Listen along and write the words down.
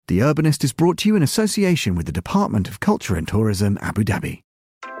The Urbanist is brought to you in association with the Department of Culture and Tourism, Abu Dhabi.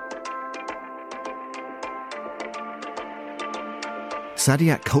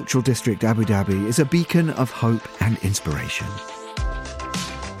 Saadiyat Cultural District Abu Dhabi is a beacon of hope and inspiration.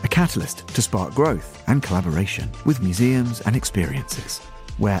 A catalyst to spark growth and collaboration with museums and experiences,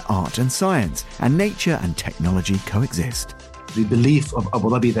 where art and science and nature and technology coexist. The belief of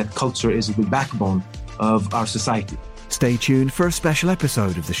Abu Dhabi that culture is the backbone of our society. Stay tuned for a special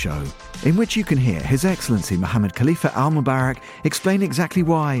episode of the show, in which you can hear His Excellency Mohammed Khalifa Al Mubarak explain exactly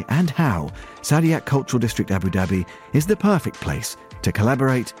why and how Saadiyat Cultural District Abu Dhabi is the perfect place to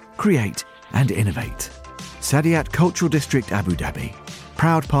collaborate, create and innovate. Saadiyat Cultural District Abu Dhabi,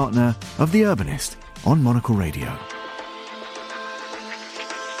 proud partner of The Urbanist on Monocle Radio.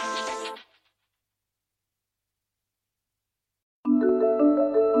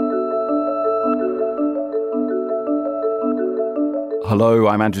 Hello,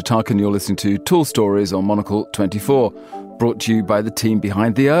 I'm Andrew Tarkin. You're listening to Tall Stories on Monocle 24, brought to you by the team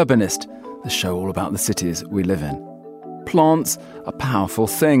behind The Urbanist, the show all about the cities we live in. Plants are powerful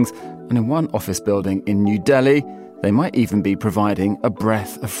things, and in one office building in New Delhi, they might even be providing a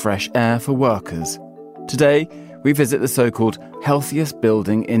breath of fresh air for workers. Today, we visit the so-called healthiest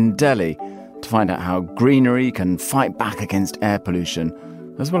building in Delhi to find out how greenery can fight back against air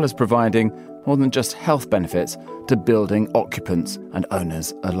pollution, as well as providing more than just health benefits to building occupants and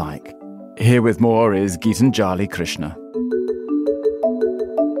owners alike. Here with more is Geetanjali Krishna.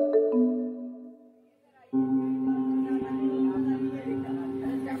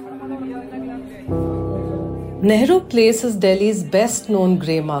 Nehru Place is Delhi's best-known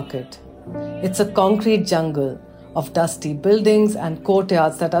grey market. It's a concrete jungle of dusty buildings and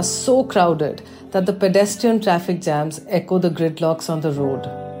courtyards that are so crowded that the pedestrian traffic jams echo the gridlocks on the road.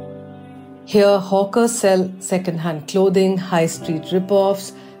 Here, hawkers sell second-hand clothing, high-street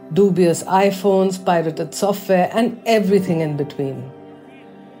rip-offs, dubious iPhones, pirated software, and everything in between.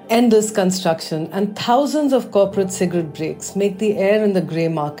 Endless construction and thousands of corporate cigarette breaks make the air in the grey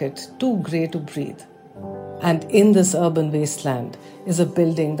market too grey to breathe. And in this urban wasteland is a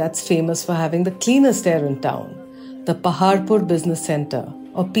building that's famous for having the cleanest air in town, the Paharpur Business Centre,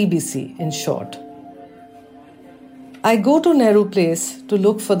 or PBC in short. I go to Nehru Place to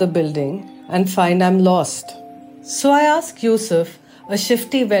look for the building and find I'm lost. So I ask Yusuf, a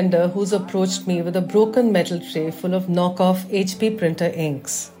shifty vendor who's approached me with a broken metal tray full of knockoff HP printer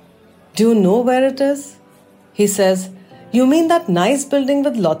inks. Do you know where it is? He says, "You mean that nice building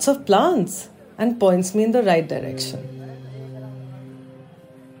with lots of plants?" and points me in the right direction.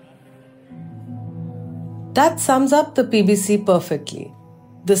 That sums up the PBC perfectly.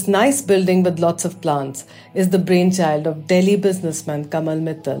 This nice building with lots of plants is the brainchild of Delhi businessman Kamal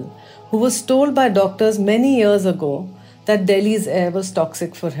Mittal, who was told by doctors many years ago that Delhi's air was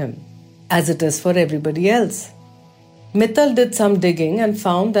toxic for him, as it is for everybody else. Mittal did some digging and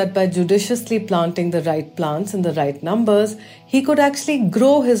found that by judiciously planting the right plants in the right numbers, he could actually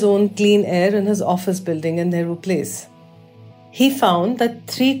grow his own clean air in his office building in Nehru Place. He found that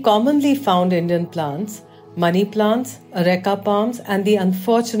 3 commonly found Indian plants, money plants, areca palms, and the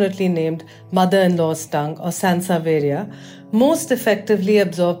unfortunately named mother-in-law's tongue or Sansevieria, most effectively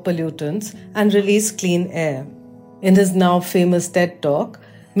absorb pollutants and release clean air. In his now famous TED Talk,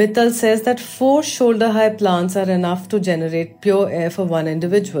 Mittal says that 4 shoulder-high plants are enough to generate pure air for one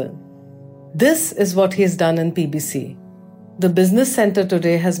individual. This is what he has done in PBC. The business center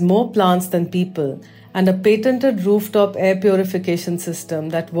today has more plants than people and a patented rooftop air purification system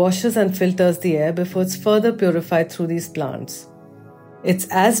that washes and filters the air before it's further purified through these plants. It's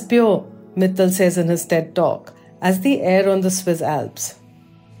as pure, Mittal says in his TED Talk, as the air on the Swiss Alps.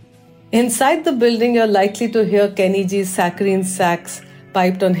 Inside the building, you're likely to hear Kenny G's saccharine sax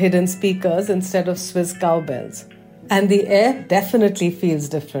piped on hidden speakers instead of Swiss cowbells. And the air definitely feels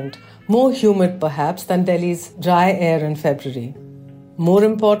different, more humid perhaps than Delhi's dry air in February. More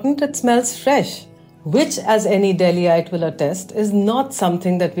important, it smells fresh, which, as any Delhiite will attest, is not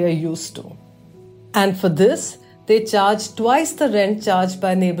something that we are used to. And for this, they charge twice the rent charged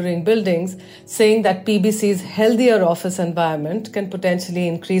by neighboring buildings, saying that PBC's healthier office environment can potentially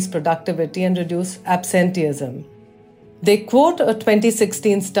increase productivity and reduce absenteeism. They quote a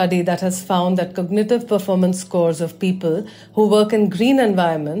 2016 study that has found that cognitive performance scores of people who work in green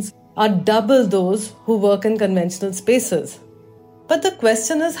environments are double those who work in conventional spaces. But the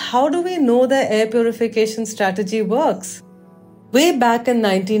question is, how do we know the air purification strategy works? Way back in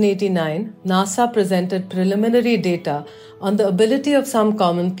 1989, NASA presented preliminary data on the ability of some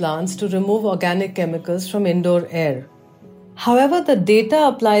common plants to remove organic chemicals from indoor air. However, the data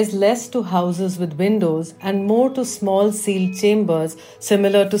applies less to houses with windows and more to small sealed chambers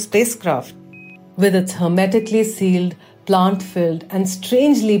similar to spacecraft. With its hermetically sealed, plant-filled and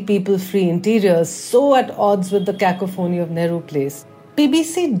strangely people-free interiors so at odds with the cacophony of Nehru Place,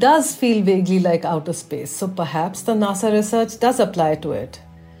 PBC does feel vaguely like outer space, so perhaps the NASA research does apply to it.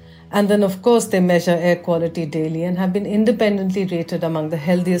 And then of course they measure air quality daily and have been independently rated among the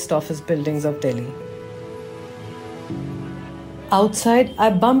healthiest office buildings of Delhi. Outside, I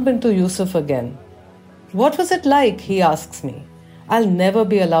bump into Yusuf again. "What was it like?" he asks me. "I'll never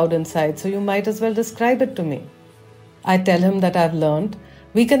be allowed inside, so you might as well describe it to me." I tell him that I've learned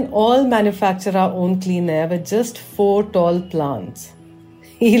we can all manufacture our own clean air with just 4 tall plants.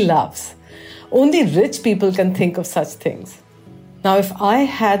 He laughs. Only rich people can think of such things. Now, if I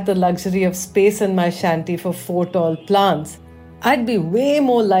had the luxury of space in my shanty for 4 tall plants, I'd be way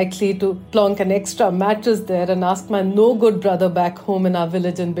more likely to plonk an extra mattress there and ask my no-good brother back home in our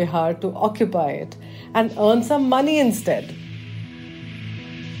village in Bihar to occupy it and earn some money instead.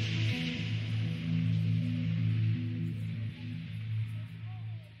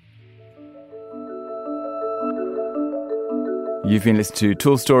 You've been listening to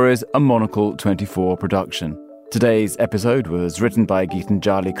Tall Stories, a Monocle 24 production. Today's episode was written by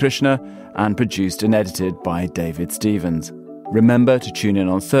Geetanjali Krishna and produced and edited by David Stevens. Remember to tune in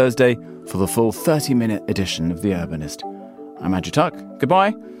on Thursday for the full 30-minute edition of The Urbanist. I'm Andrew Tuck.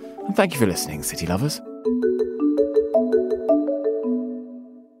 Goodbye, and thank you for listening, city lovers.